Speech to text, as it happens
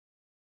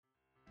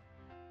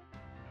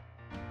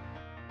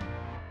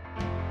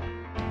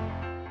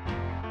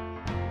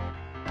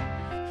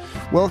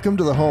Welcome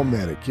to the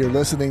HomeMedic. You're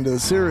listening to the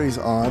series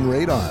on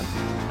radon.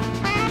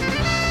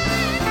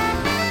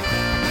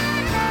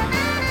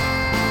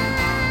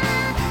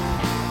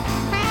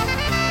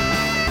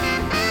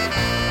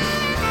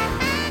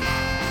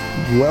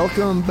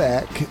 Welcome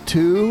back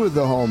to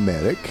the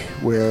HomeMedic,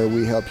 where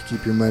we help you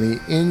keep your money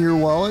in your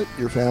wallet,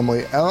 your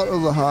family out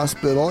of the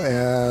hospital,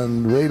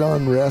 and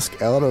radon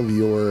risk out of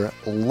your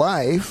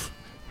life.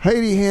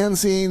 Heidi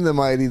Hansing, the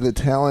mighty, the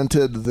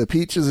talented, the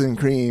peaches and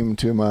cream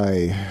to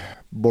my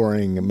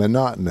boring,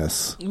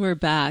 monotonous We're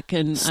back,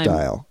 and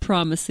style. I'm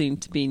promising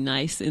to be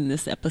nice in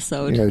this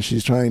episode. You know,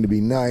 she's trying to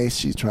be nice.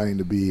 She's trying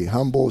to be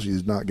humble.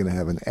 She's not going to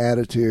have an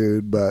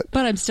attitude, but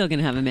I'm still going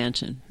to have a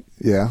mansion.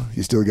 Yeah,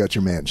 you still got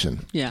your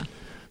mansion. Yeah.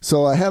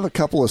 So I have a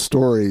couple of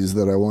stories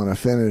that I want to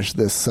finish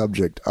this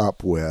subject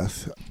up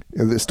with.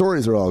 And the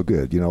stories are all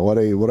good. You know, what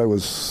I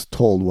was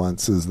told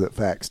once is that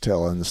facts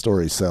tell and the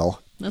stories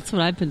sell. That's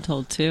what I've been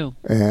told, too.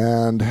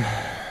 And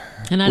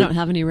I don't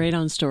have any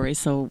radon stories,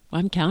 so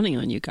I'm counting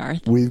on you,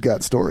 Garth. We've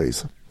got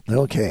stories.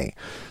 Okay.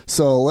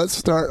 So let's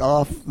start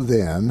off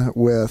then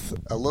with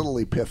a little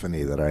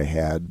epiphany that I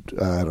had,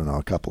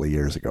 a couple of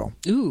years ago.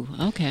 Ooh,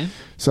 okay.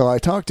 So I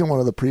talked in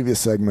one of the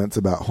previous segments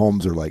about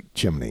homes are like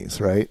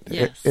chimneys, right?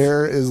 Yes.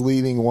 Air is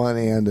leaving one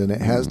end and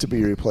it has to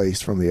be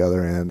replaced from the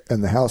other end,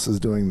 and the house is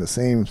doing the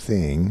same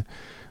thing.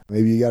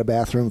 Maybe you got a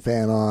bathroom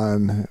fan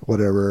on,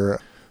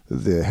 whatever.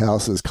 The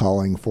house is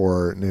calling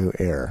for new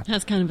air. It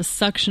has kind of a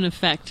suction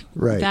effect.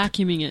 Right.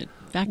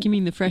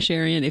 Vacuuming the fresh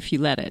air in if you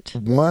let it.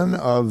 One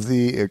of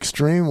the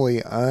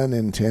extremely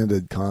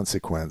unintended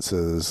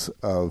consequences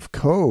of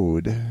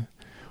code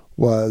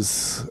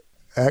was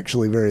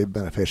actually very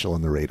beneficial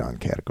in the radon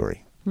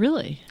category.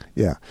 Really?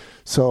 Yeah.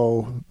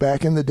 So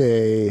back in the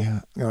day,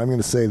 I'm going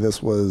to say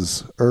this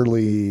was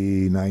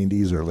early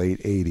 90s or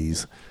late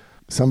 80s,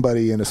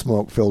 somebody in a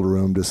smoke-filled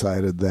room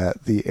decided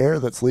that the air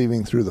that's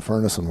leaving through the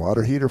furnace and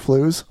water heater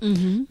flues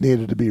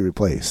needed to be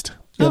replaced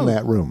in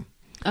that room.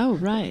 Oh,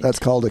 right. That's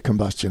called a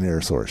combustion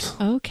air source.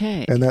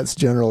 Okay. And that's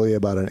generally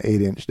about an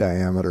 8-inch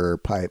diameter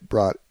pipe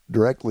brought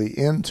directly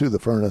into the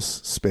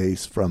furnace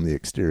space from the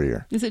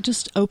exterior. Is it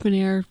just open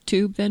air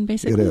tube then,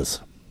 basically? It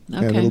is.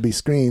 Okay. And it'll be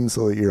screened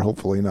so that you're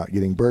hopefully not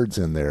getting birds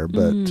in there,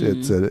 but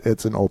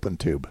it's an open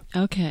tube.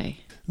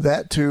 Okay.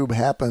 That tube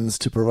happens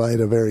to provide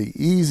a very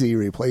easy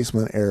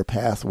replacement air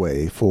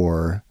pathway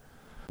for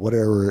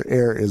whatever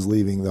air is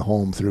leaving the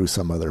home through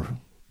some other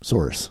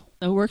source.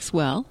 It works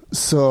well.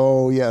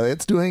 So, yeah,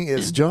 it's doing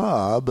its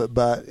job,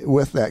 but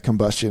with that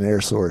combustion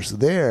air source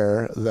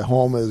there, the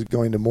home is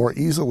going to more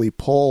easily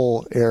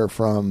pull air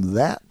from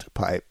that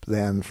pipe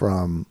than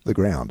from the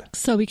ground.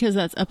 So because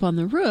that's up on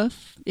the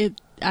roof,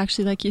 it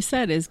actually, like you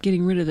said, is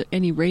getting rid of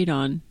any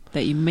radon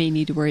that you may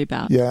need to worry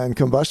about. Yeah, and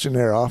combustion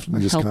air often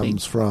just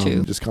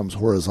comes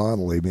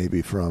horizontally,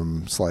 maybe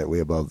from slightly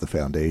above the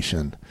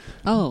foundation.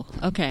 Oh,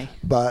 okay.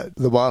 But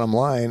the bottom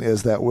line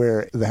is that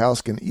where the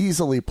house can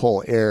easily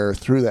pull air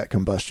through that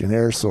combustion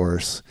air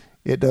source,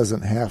 it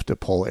doesn't have to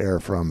pull air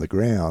from the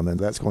ground, and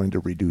that's going to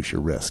reduce your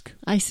risk.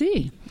 I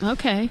see.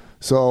 Okay.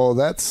 So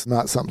that's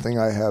not something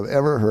I have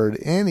ever heard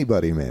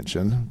anybody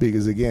mention,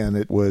 because again,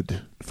 it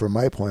would, from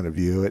my point of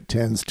view, it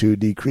tends to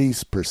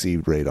decrease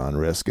perceived radon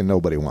risk, and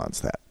nobody wants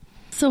that.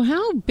 So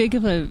how big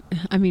of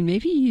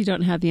maybe you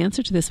don't have the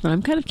answer to this, but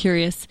I'm kind of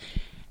curious,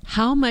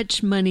 how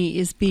much money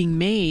is being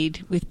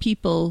made with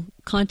people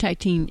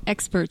contacting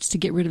experts to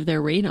get rid of their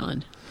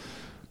radon?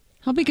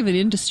 How big of an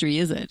industry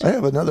is it? I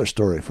have another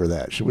story for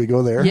that. Should we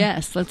go there?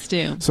 Yes, let's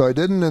do. So I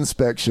did an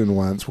inspection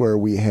once where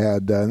we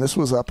had, and this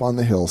was up on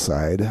the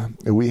hillside,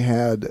 we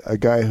had a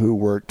guy who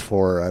worked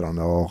for, I don't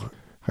know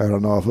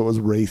if it was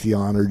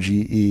Raytheon or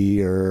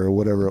GE or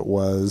whatever it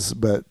was,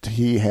 but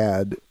he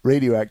had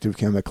radioactive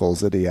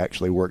chemicals that he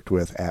actually worked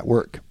with at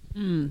work.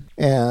 Mm.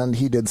 And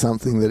he did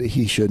something that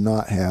he should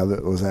not have.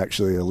 It was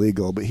actually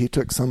illegal, but he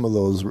took some of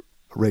those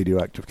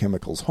radioactive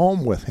chemicals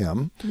home with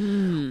him.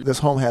 Mm. This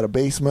home had a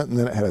basement, and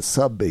then it had a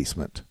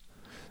sub-basement.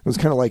 It was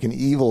kind of like an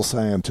evil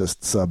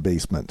scientist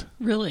sub-basement.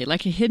 Really?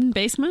 Like a hidden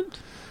basement?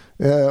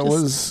 It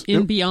was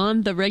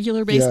beyond the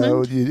regular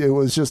basement? Yeah, it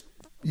was just,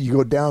 you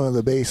go down in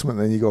the basement,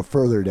 and then you go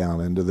further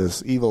down into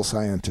this evil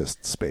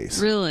scientist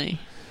space. Really?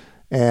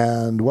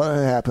 And what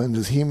had happened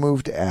is he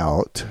moved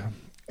out,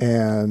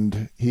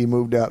 and he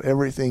moved out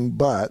everything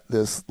but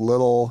this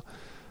little,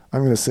 I'm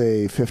going to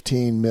say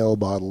 15 ml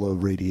bottle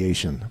of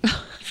radiation.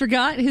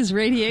 Forgot his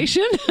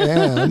radiation?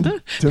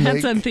 And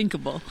that's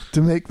unthinkable.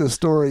 To make the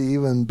story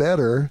even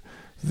better,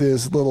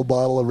 this little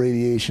bottle of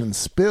radiation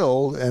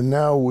spilled, and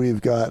now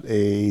we've got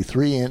a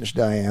 3-inch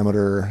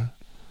diameter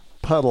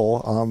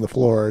puddle on the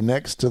floor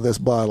next to this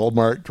bottle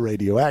marked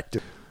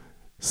radioactive.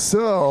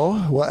 So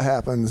what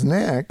happens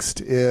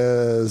next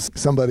is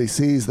somebody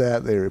sees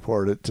that, they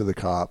report it to the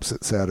cops,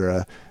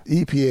 etc.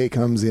 EPA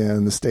comes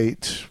in, the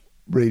state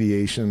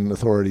radiation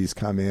authorities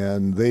come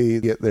in, they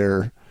get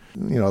their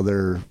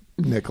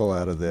nickel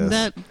out of this.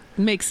 That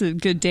makes a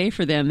good day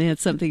for them. They had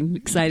something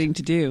exciting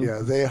to do.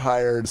 Yeah, they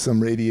hired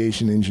some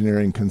radiation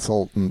engineering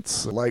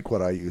consultants like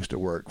what I used to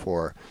work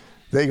for.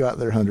 They got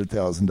their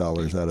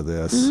 $100,000 out of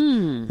this.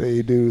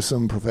 They do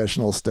some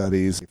professional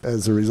studies.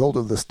 As a result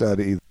of the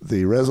study,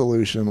 the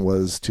resolution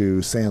was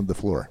to sand the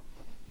floor.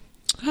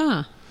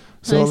 Huh.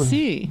 So I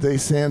see. They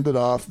sanded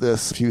off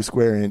this few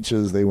square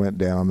inches. They went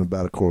down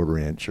about a quarter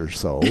inch or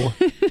so.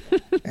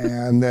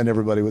 And then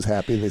everybody was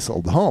happy. They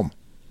sold the home.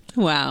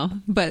 Wow.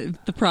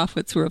 But the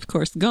profits were, of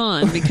course,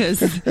 gone because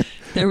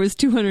there was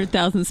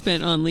 $200,000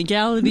 spent on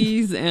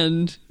legalities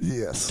and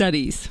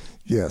studies.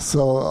 Yes.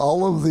 So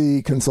all of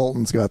the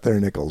consultants got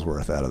their nickels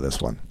worth out of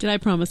this one. Did I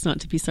promise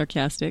not to be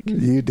sarcastic?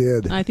 You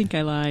did. I think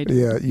I lied.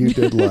 Yeah, you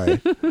did lie.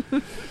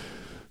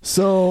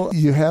 So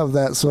you have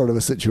that sort of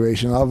a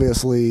situation.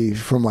 Obviously,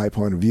 from my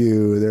point of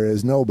view, there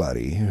is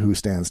nobody who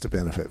stands to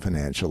benefit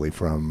financially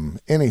from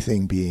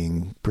anything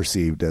being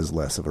perceived as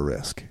less of a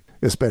risk,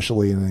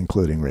 especially and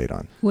including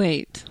radon.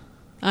 Wait,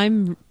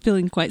 I'm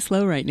feeling quite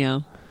slow right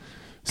now.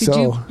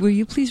 Will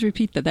you please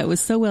repeat that? That was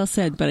so well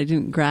said, but I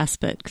didn't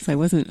grasp it because I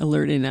wasn't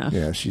alert enough.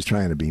 Yeah, she's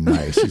trying to be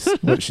nice.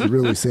 What she's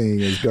really saying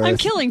is, Garth, I'm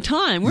killing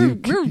time. We're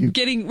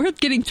getting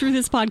through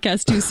this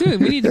podcast too soon.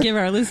 We need to give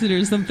our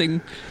listeners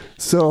something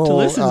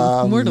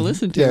more to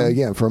listen to. Yeah,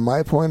 again, from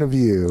my point of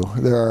view,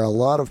 there are a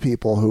lot of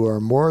people who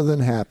are more than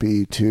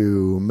happy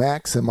to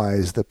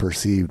maximize the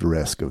perceived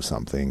risk of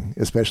something,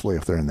 especially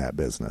if they're in that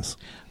business.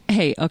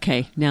 Hey,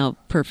 okay, now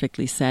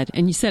perfectly said.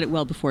 And you said it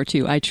well before,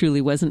 too. I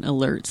truly wasn't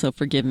alert, so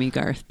forgive me,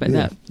 Garth.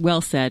 But well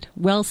said.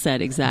 Well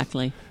said,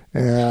 exactly.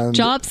 And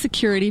job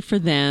security for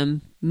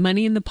them,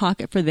 money in the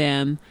pocket for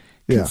them,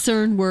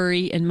 concern,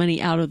 worry, and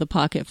money out of the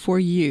pocket for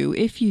you.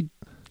 If you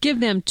give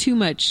them too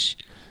much...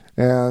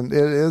 And it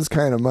is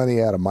kind of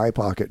money out of my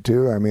pocket,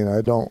 too. I mean,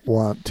 I don't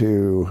want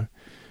to...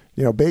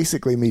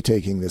 basically me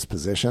taking this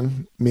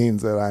position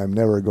means that I'm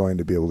never going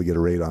to be able to get a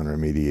radon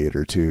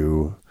remediator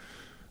to...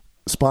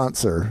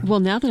 sponsor. Well,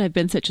 now that I've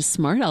been such a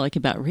smart aleck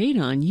about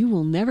radon, you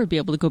will never be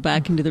able to go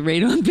back into the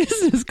radon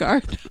business,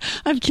 Garth.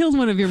 I've killed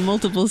one of your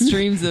multiple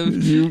streams of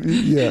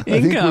income,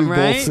 I think we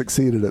right? both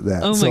succeeded at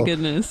that. Oh, my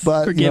goodness.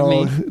 But, forgive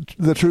me.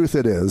 The truth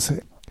it is,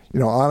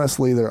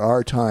 honestly, there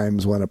are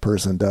times when a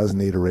person does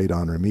need a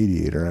radon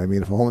remediator. I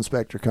mean, if a home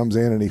inspector comes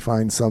in and he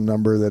finds some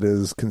number that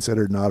is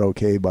considered not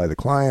okay by the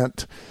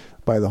client,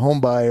 by the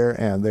home buyer,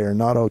 and they are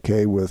not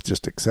okay with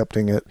just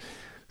accepting it,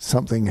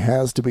 something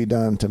has to be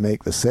done to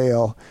make the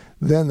sale,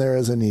 then there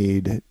is a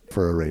need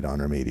for a radon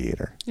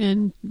remediator.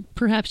 And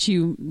perhaps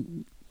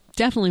you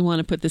definitely want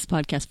to put this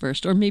podcast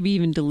first, or maybe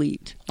even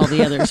delete all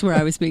the others where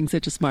I was being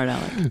such a smart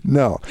aleck.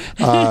 No.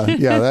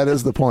 That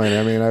is the point.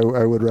 I mean,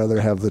 I would rather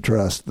have the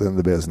trust than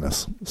the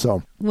business.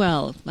 So.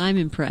 Well, I'm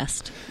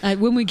impressed.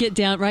 When we get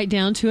right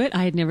down to it,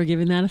 I had never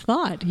given that a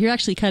thought. You're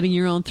actually cutting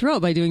your own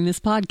throat by doing this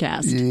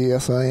podcast.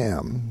 Yes, I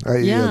am.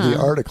 The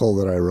article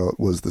that I wrote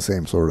was the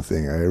same sort of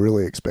thing. I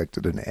really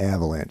expected an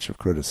avalanche of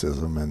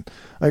criticism, and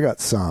I got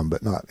some,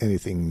 but not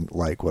anything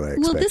like what I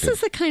expected. Well, this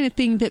is the kind of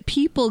thing that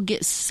people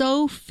get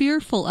so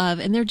fearful of,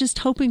 and they're just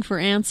hoping for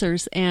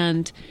answers,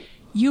 and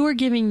you're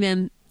giving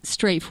them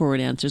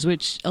straightforward answers,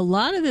 which a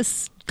lot of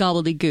this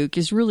gobbledygook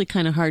is really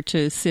kind of hard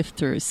to sift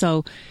through.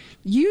 So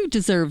you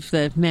deserve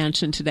the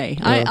mansion today.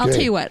 Okay. I'll tell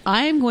you what,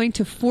 I am going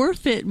to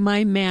forfeit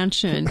my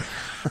mansion,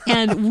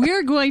 and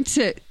we're going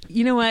to,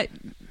 you know what?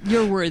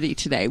 You're worthy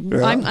today.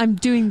 Yeah. I'm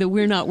doing the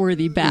we're not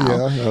worthy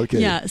bow. Yeah, okay.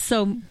 Yeah,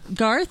 so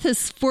Garth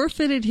has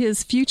forfeited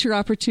his future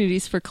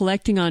opportunities for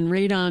collecting on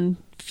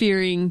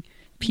radon-fearing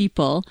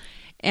people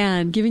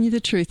and giving you the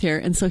truth here.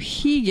 And so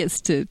he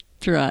gets to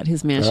throw out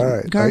his mansion. All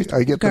right, Garth,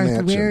 I get the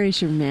mansion. Where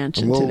is your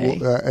mansion today?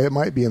 It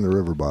might be in the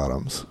river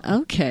bottoms.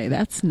 Okay,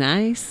 that's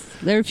nice.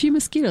 There are a few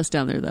mosquitoes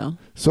down there, though.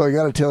 So I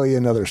got to tell you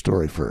another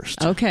story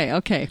first.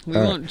 Okay. We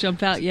won't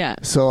jump out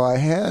yet. So I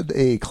had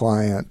a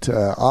client,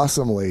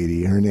 awesome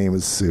lady. Her name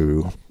is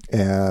Sue.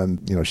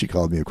 And, she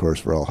called me, of course,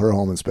 for all her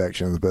home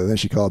inspections. But then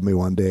she called me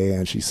one day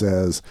and she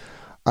says,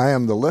 I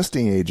am the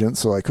listing agent,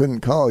 so I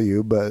couldn't call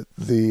you, but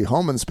the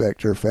home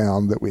inspector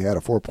found that we had a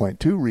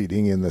 4.2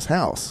 reading in this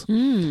house.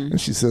 And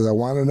she says, I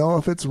want to know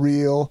if it's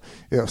real.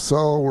 If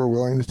so, we're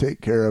willing to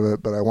take care of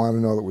it, but I want to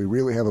know that we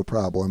really have a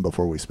problem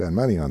before we spend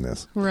money on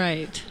this.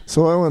 Right.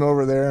 So I went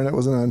over there, and it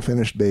was an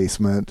unfinished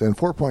basement, and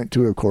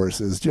 4.2, of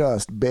course, is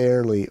just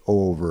barely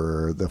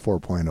over the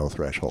 4.0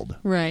 threshold.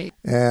 Right.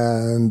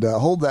 And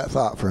hold that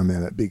thought for a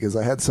minute, because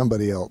I had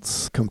somebody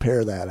else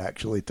compare that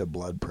actually to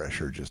blood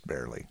pressure, just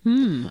barely.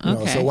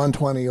 Okay. So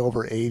 120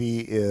 over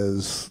 80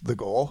 is the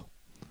goal.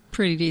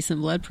 Pretty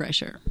decent blood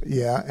pressure.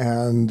 Yeah,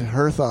 and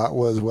her thought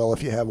was, well,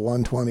 if you have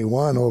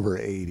 121 over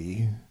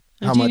 80,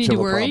 how much of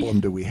a problem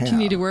do we have? Do you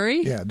need to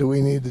worry? Yeah, do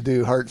we need to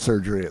do heart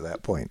surgery at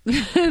that point?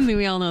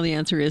 We all know the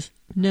answer is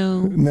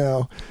no.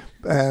 No.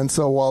 And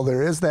so while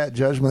there is that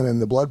judgment in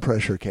the blood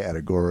pressure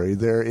category,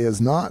 there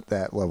is not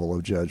that level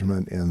of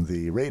judgment in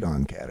the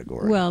radon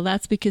category. Well,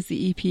 that's because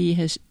the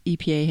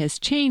EPA has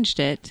changed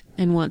it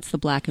and wants the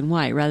black and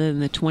white rather than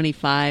the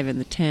 25 and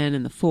the 10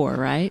 and the 4,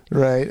 right?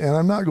 Right. And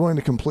I'm not going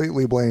to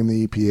completely blame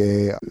the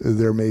EPA.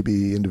 There may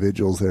be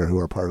individuals there who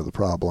are part of the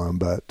problem,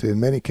 but in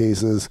many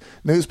cases,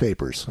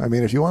 newspapers. I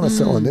mean, if you want to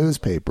sell a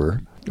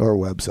newspaper, or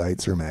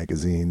websites or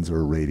magazines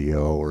or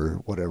radio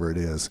or whatever it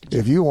is.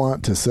 If you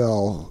want to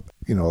sell,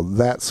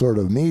 that sort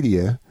of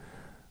media,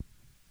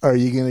 are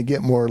you going to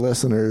get more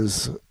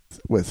listeners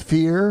with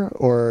fear,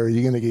 or are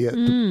you going to get,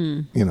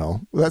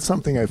 that's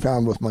something I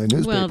found with my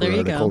newspaper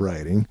article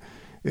writing,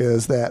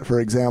 is that, for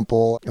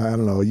example, I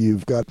don't know,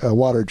 you've got a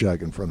water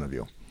jug in front of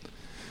you.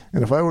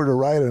 And if I were to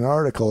write an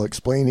article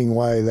explaining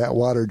why that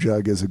water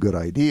jug is a good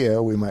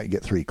idea, we might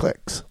get 3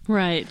 clicks.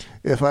 Right.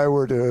 If I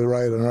were to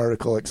write an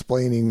article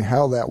explaining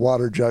how that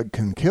water jug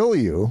can kill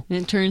you,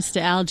 it turns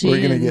to algae,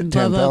 we're going to get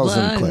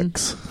 10,000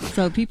 clicks.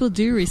 So people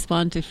do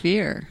respond to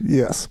fear.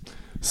 Yes.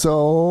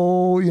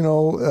 So,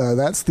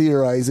 that's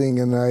theorizing,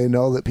 and I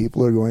know that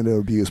people are going to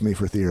abuse me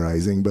for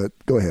theorizing, but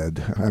go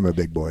ahead. I'm a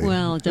big boy.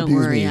 Well, don't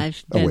worry.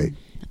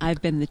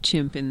 I've been the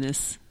chimp in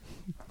this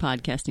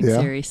podcasting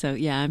series, so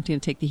I'm going to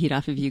take the heat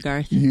off of you,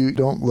 Garth. You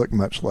don't look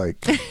much like.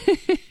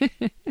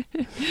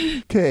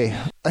 Okay,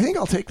 I think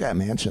I'll take that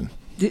mansion.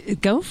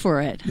 Go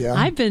for it. Yeah.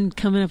 I've been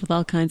coming up with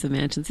all kinds of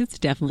mansions. It's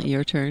definitely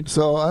your turn.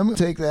 So I'm going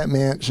to take that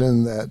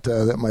mansion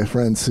that my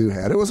friend Sue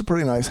had. It was a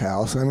pretty nice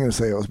house. I'm going to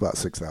say it was about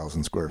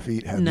 6,000 square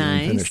feet. Had the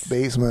unfinished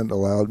basement,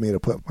 allowed me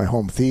to put my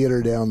home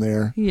theater down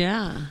there.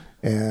 Yeah.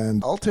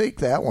 And I'll take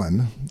that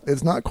one.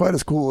 It's not quite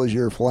as cool as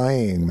your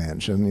flying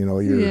mansion,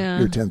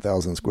 your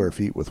 10,000 square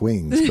feet with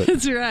wings. But,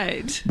 that's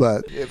right.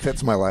 But it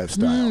fits my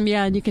lifestyle.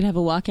 Yeah, and you can have a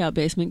walkout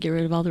basement, get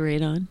rid of all the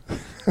radon.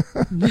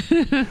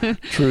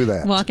 True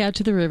that. Walk out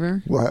to the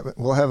river.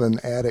 We'll have an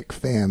attic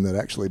fan that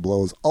actually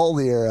blows all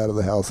the air out of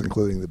the house,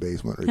 including the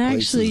basement.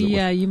 Actually,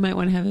 you might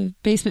want to have a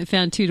basement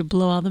fan, too, to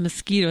blow all the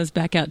mosquitoes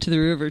back out to the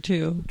river,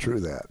 too. True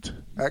that.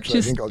 Actually,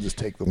 I think I'll just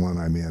take the one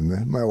I'm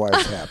in. My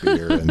wife's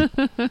happier, and...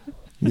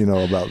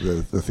 about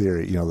the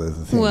theory,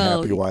 the thing,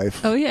 happy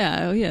wife. Oh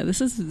yeah.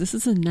 This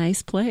is a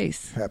nice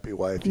place. Happy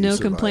wife. No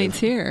complaints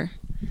here.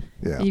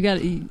 Yeah.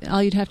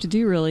 All you'd have to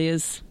do really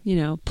is,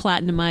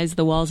 platinumize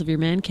the walls of your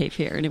man cave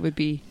here, and it would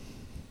be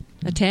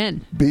a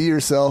 10. Be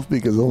yourself,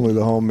 because only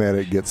the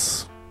HomeMedic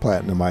gets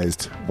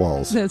platinumized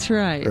walls. That's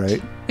right.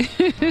 Right?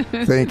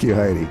 Thank you,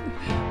 Heidi.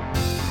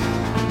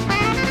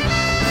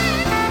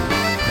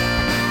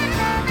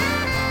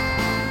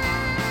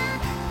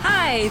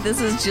 Hi,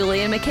 this is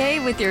Julian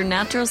McKay with your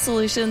Natural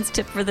Solutions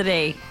tip for the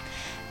day.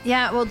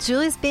 Yeah, well,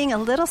 Julie's being a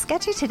little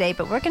sketchy today,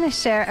 but we're going to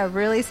share a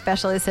really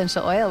special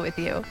essential oil with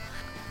you.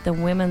 The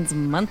Women's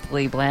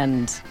Monthly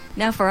Blend.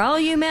 Now, for all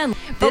you men,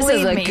 this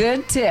is a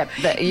good tip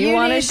that you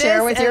want to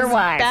share with your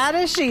wife. As bad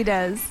as she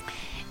does.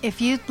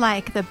 If you'd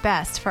like the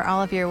best for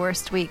all of your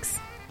worst weeks,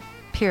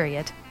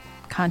 period,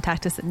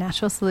 contact us at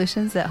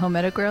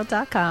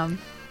naturalsolutions@homemedicworld.com.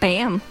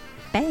 Bam.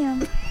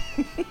 Bam.